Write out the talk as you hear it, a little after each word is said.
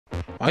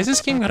Why is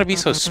this game gotta be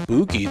so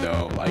spooky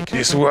though? Like,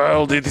 This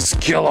world, it is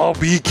kill or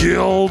be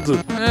killed.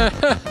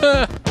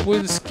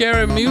 with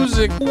scary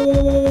music. I'm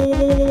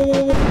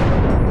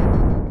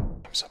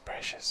so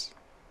precious.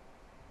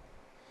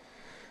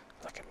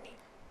 Look at me.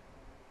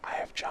 I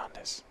have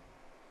jaundice.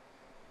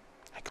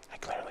 I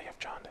clearly have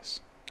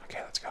jaundice. Okay,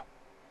 let's go.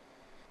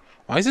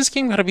 Why is this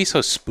game gotta be so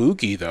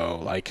spooky though?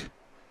 Like,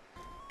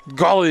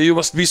 Golly, you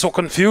must be so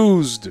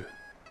confused.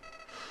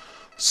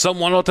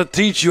 Someone ought to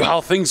teach you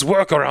how things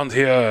work around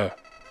here.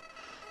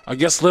 I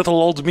guess little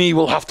old me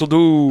will have to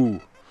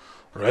do.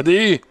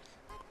 Ready?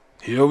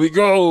 Here we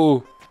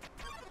go.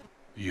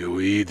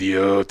 You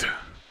idiot.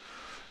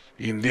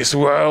 In this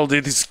world,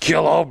 it is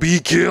kill or be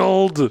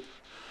killed.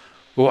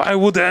 Why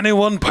would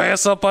anyone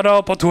pass up an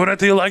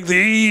opportunity like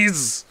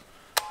these?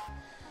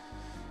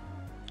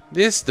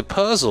 this is the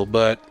puzzle,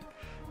 but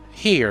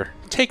here,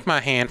 take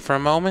my hand for a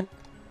moment.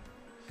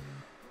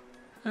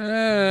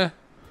 Oh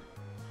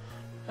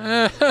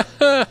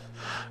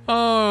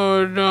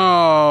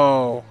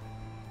no.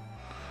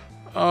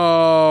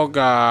 Oh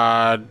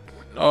God.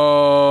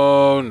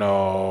 Oh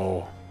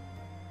no.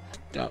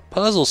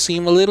 Puzzles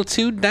seem a little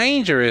too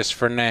dangerous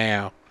for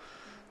now.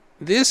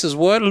 This is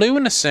what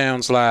Luna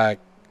sounds like.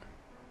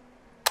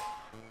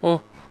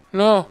 Oh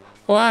no.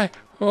 Why?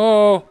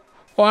 Oh,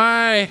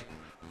 why?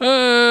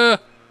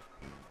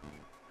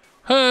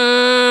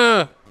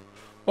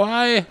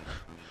 Why?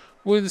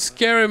 With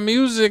scary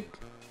music.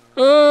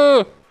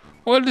 Oh,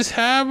 what is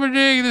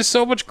happening? There's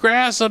so much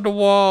grass on the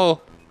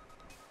wall.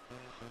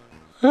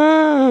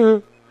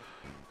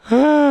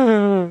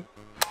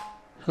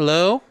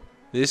 Hello?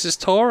 This is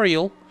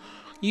Toriel.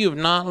 You have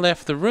not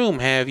left the room,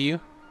 have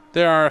you?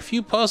 There are a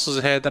few puzzles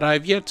ahead that I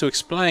have yet to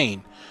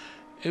explain.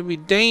 It would be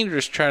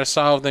dangerous to try to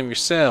solve them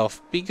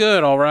yourself. Be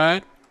good,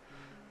 alright?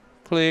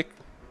 Click.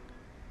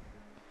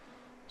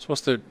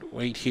 Supposed to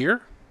wait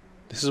here?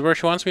 This is where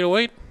she wants me to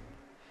wait?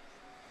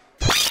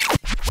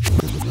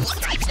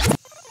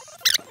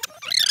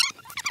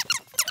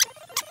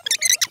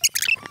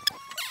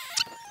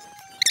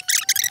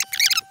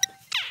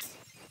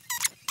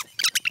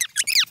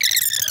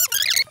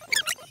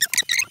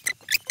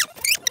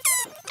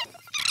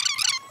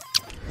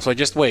 So I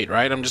just wait,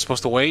 right? I'm just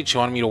supposed to wait? She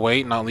wanted me to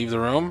wait and not leave the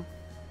room?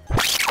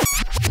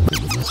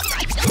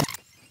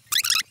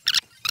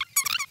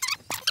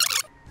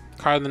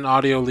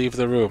 CardlinAudio, leave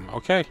the room.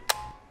 Okay.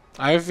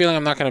 I have a feeling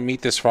I'm not going to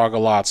meet this frog a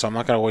lot, so I'm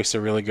not going to waste a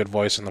really good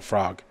voice in the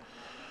frog.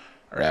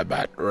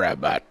 Rabbit,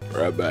 rabbit,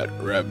 rabbit,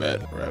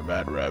 rabbit,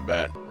 rabbit,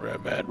 rabbit,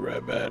 rabbit,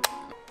 rabbit.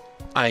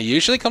 I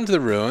usually come to the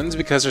ruins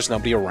because there's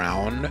nobody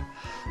around,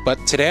 but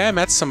today I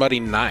met somebody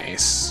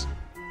nice.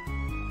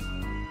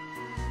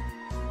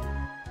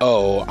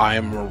 Oh,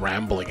 I'm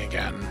rambling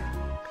again.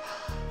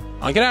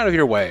 I'll get out of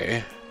your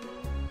way.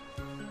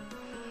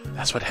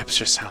 That's what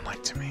hipsters sound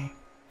like to me.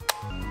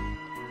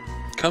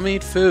 Come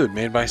eat food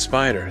made by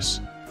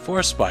spiders.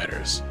 For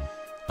spiders.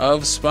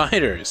 Of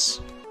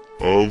spiders.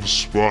 Of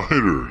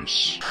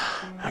spiders.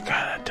 I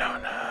got a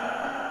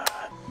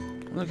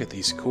donut. Look at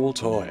these cool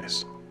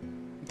toys.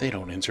 They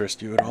don't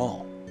interest you at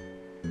all.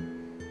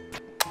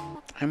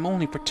 I'm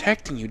only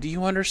protecting you, do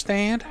you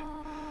understand?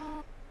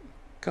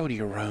 Go to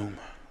your room.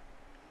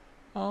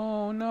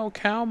 Oh no,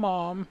 Cow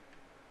Mom.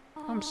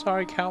 I'm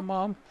sorry, Cow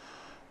Mom.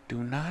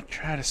 Do not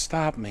try to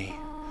stop me.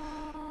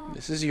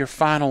 This is your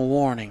final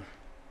warning.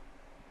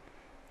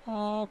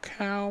 Oh,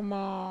 Cow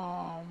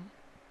Mom.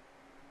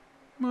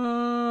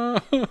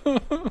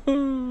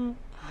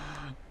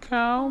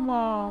 Cow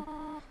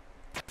Mom.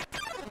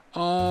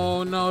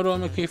 Oh no,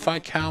 don't make me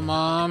fight Cow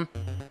Mom.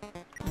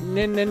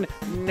 No, no, no,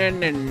 no,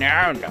 no,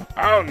 no, no.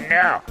 Oh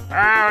no,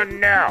 oh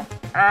no,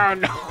 oh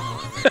no.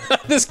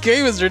 This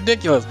game is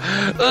ridiculous.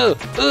 No,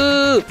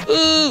 no,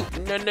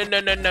 no,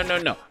 no, no, no,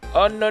 no.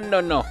 Oh no,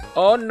 no, no.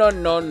 Oh no,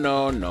 no,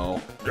 no, no.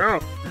 No,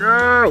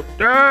 no,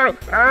 no.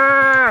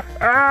 Ah,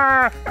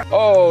 ah.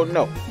 Oh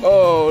no,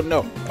 oh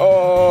no,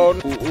 oh.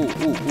 Ooh, ooh,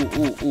 ooh,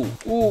 ooh, ooh,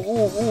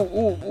 ooh, ooh,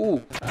 ooh,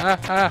 ooh. Ah,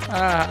 ah,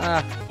 ah,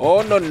 ah.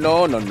 Oh no,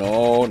 no, no,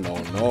 no, no,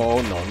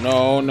 no, no,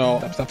 no, no.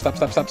 Stop, stop,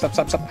 stop, stop, stop,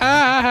 stop, stop.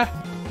 Ah,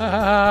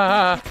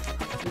 ah,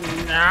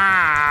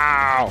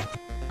 no.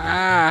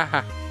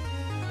 Ah.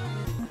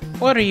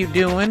 What are you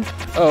doing?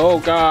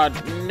 Oh God,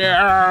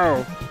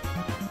 no!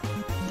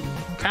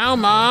 Cow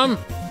Mom!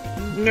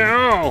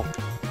 No!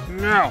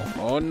 No!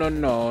 Oh no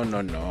no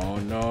no no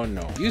no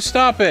no! You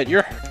stop it!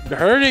 You're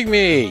hurting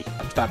me!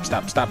 Stop!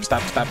 Stop! Stop!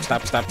 Stop! Stop!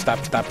 Stop! Stop!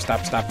 Stop! Stop!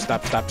 Stop! Stop!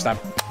 Stop! Stop! Stop!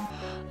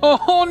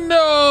 Oh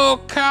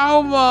no!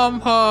 Cow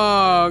Mom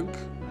hug!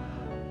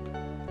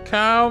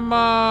 Cow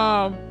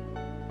Mom!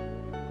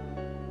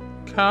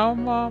 Cow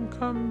Mom,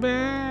 come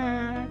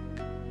back!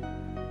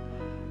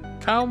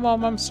 Cow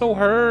Mom, I'm so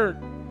hurt.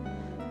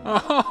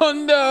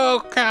 Oh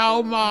no,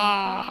 Cow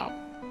Mom.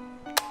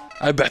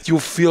 I bet you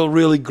feel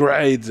really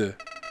great.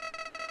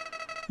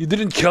 You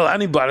didn't kill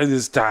anybody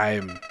this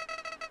time.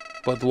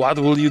 But what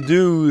will you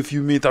do if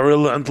you meet a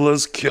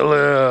relentless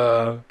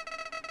killer?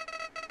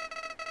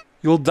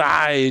 You'll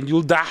die, and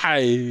you'll die,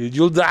 and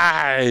you'll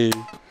die.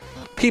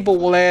 People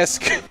will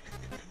ask...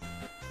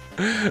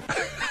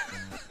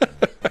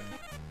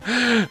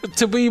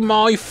 to be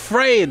my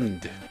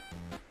friend.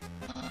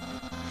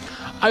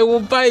 I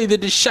will bathe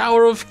in a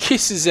shower of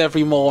kisses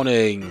every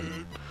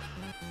morning.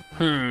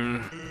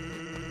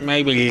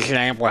 Maybe this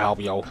lamp will help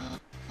you.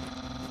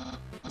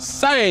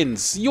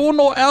 Science, you're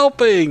not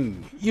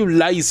helping, you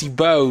lazy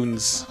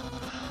bones.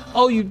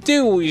 All you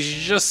do is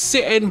just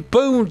sit and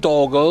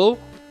boondoggle.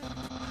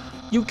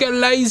 You get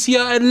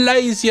lazier and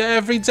lazier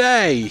every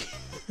day.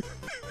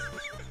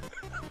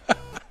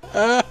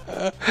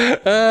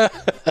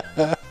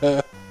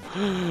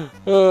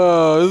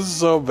 Oh, this is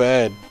so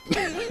bad.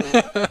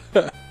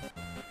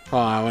 Oh,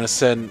 I want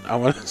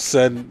to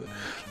send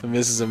the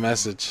missus a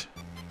message.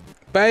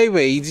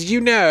 Baby, did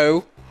you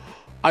know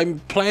I'm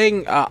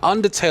playing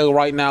Undertale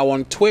right now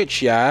on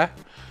Twitch, yeah?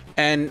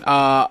 And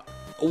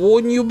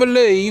wouldn't you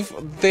believe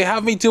they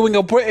have me doing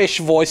a British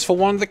voice for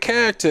one of the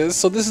characters,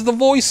 so this is the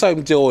voice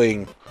I'm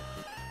doing.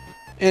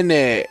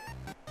 Innit?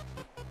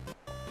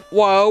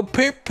 Well,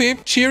 pip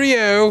pip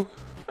cheerio.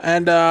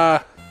 And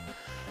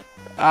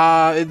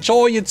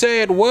enjoy your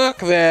day at work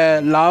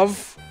there,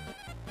 love.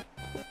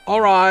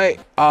 Alright,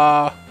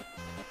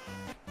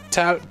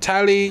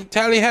 tally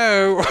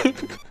ho.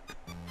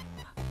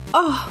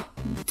 Oh,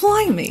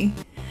 blimey.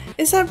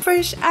 Is that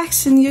British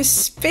accent you're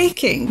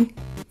speaking?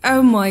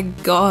 Oh my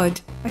god,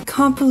 I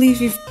can't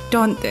believe you've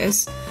done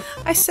this.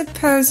 I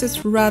suppose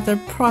it's rather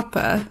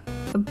proper.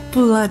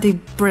 Bloody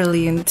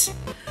brilliant.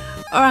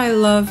 Alright,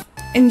 love.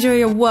 Enjoy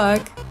your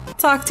work.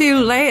 Talk to you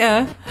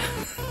later.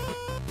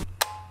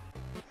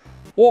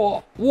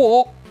 What?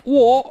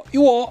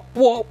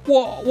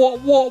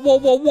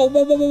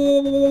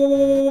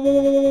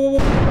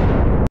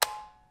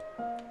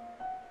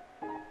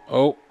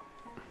 Oh.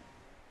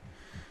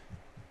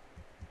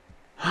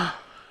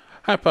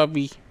 Hi,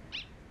 puppy.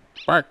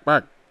 Bark,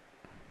 bark.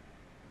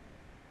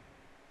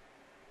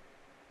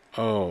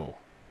 Oh.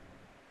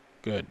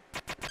 Good.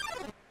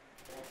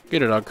 Good,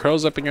 dog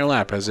curls up in your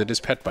lap as it is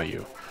pet by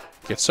you.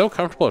 It gets so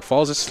comfortable it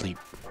falls asleep.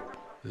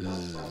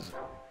 Zzz.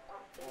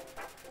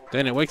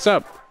 Then it wakes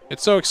up.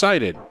 It's so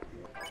excited.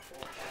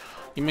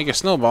 You make a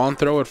snowball and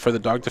throw it for the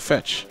dog to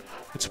fetch.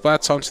 It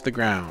splats onto the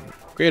ground.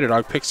 Greater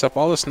Dog picks up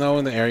all the snow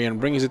in the area and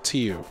brings it to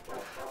you.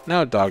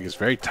 Now dog is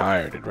very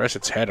tired. It rests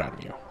its head on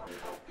you.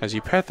 As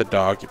you pet the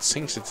dog, it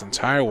sinks its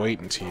entire weight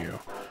into you.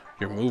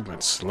 Your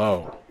movement's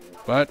slow,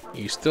 but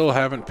you still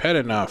haven't pet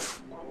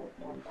enough.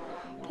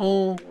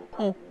 Oh,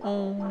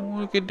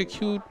 look at the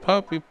cute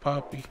puppy.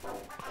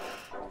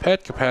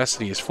 Pet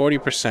capacity is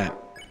 40%.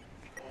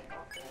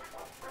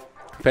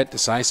 Pet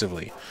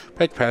decisively.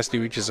 Pet capacity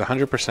reaches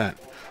 100%.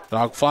 The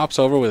dog flops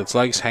over with its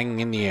legs hanging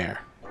in the air.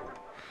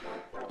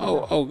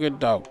 Oh, good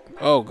dog.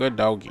 Oh, good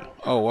doggy.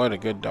 Oh, what a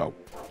good dog.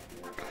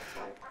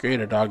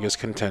 Greater Dog is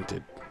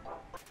contented.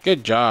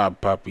 Good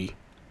job, puppy.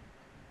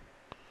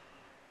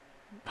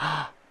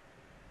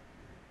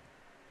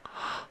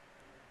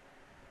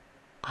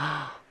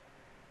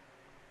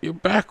 You're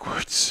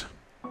backwards.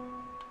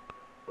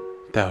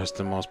 That was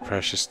the most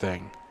precious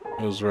thing.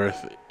 It was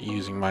worth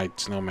using my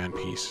snowman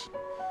piece.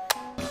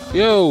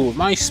 Yo,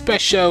 my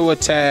special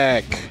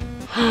attack.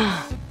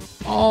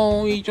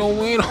 Oh, he's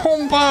going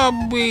home,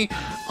 puppy.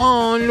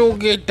 Oh,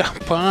 look at the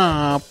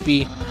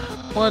puppy.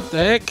 What the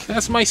heck?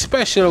 That's my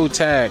special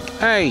attack.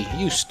 Hey,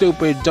 you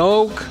stupid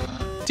dog.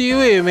 Do you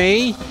hear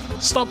me?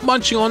 Stop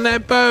munching on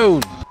that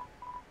bone.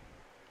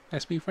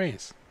 Let's be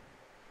friends.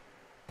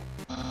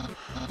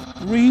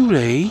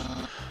 Really?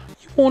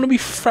 You want to be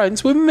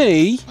friends with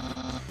me?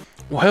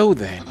 Well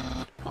then,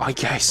 I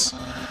guess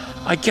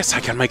I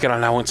can make an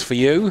allowance for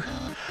you.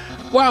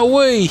 Wow,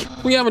 we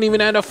haven't even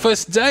had our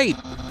first date,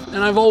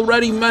 and I've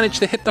already managed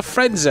to hit the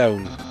friend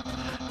zone.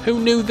 Who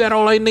knew that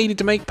all I needed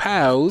to make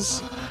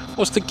pals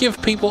was to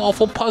give people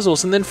awful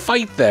puzzles and then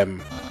fight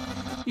them?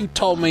 You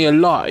taught me a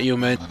lot,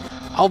 human.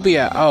 I'll be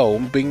at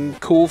home being a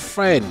cool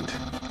friend.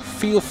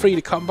 Feel free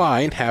to come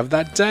by and have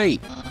that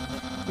date.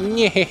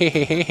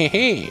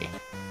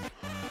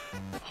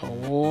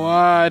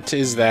 What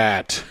is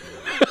that?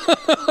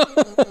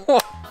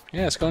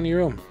 Yeah, let's go in your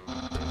room.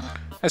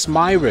 That's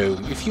my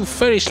room. If you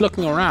finish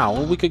looking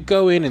around, we could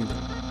go in and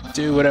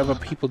do whatever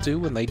people do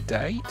when they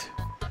date.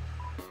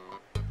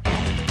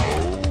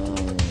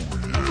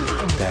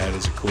 That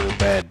is a cool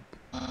bed.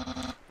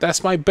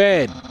 That's my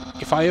bed.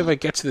 If I ever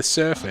get to the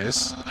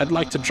surface, I'd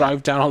like to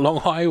drive down a long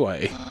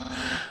highway.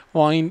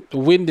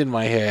 Wind in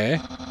my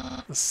hair,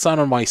 the sun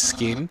on my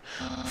skin.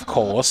 Of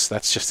course,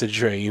 that's just a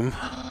dream.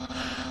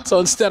 So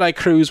instead I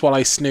cruise while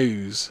I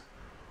snooze.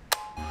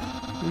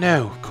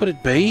 No, could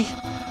it be?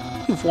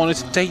 You've wanted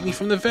to date me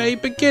from the very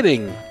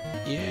beginning.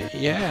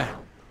 Yeah.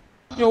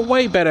 You're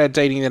way better at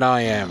dating than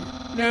I am.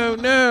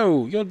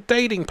 No, your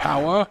dating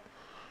power.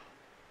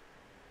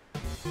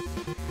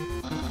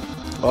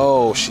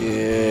 Oh,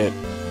 shit.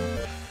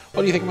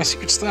 What do you think of my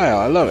secret style?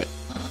 I love it.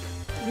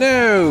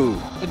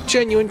 No, a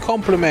genuine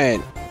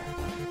compliment.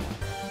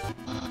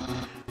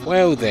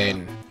 Well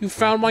then, you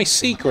found my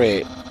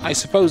secret. I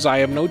suppose I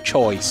have no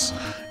choice.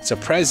 It's a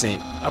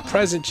present. A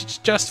present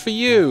just for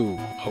you.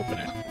 Open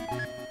it.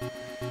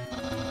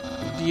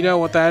 Do you know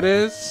what that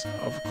is?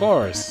 Of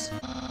course.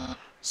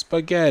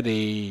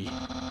 Spaghetti.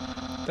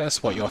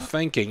 That's what you're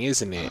thinking,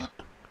 isn't it?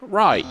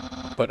 Right,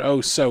 but oh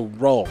so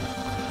wrong.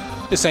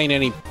 This ain't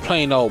any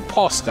plain old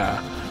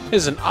pasta.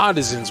 This is an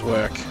artisan's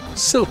work.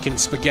 Silken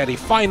spaghetti,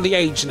 finely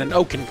aged in an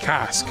oaken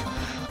cask.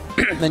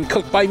 Then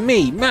cooked by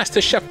me,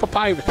 Master Chef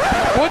Papyrus.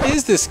 What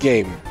is this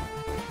game?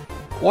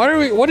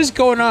 What is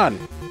going on?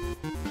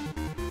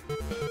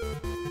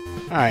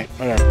 Alright,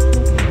 whatever.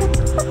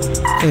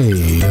 Hey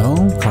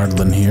y'all,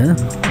 Cardlin here.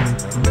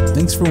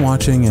 Thanks for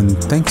watching, and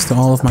thanks to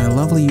all of my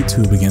lovely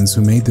YouTubigans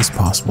who made this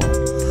possible.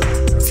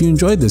 If you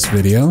enjoyed this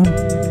video,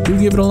 do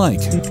give it a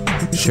like,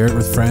 share it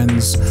with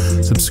friends,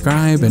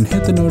 subscribe, and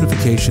hit the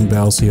notification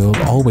bell so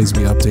you'll always be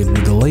updated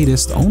with the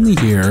latest only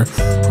here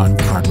on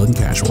Cardlin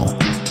Casual.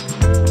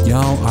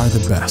 Y'all are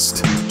the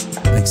best.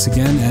 Thanks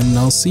again, and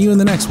I'll see you in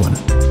the next one.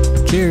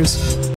 Cheers!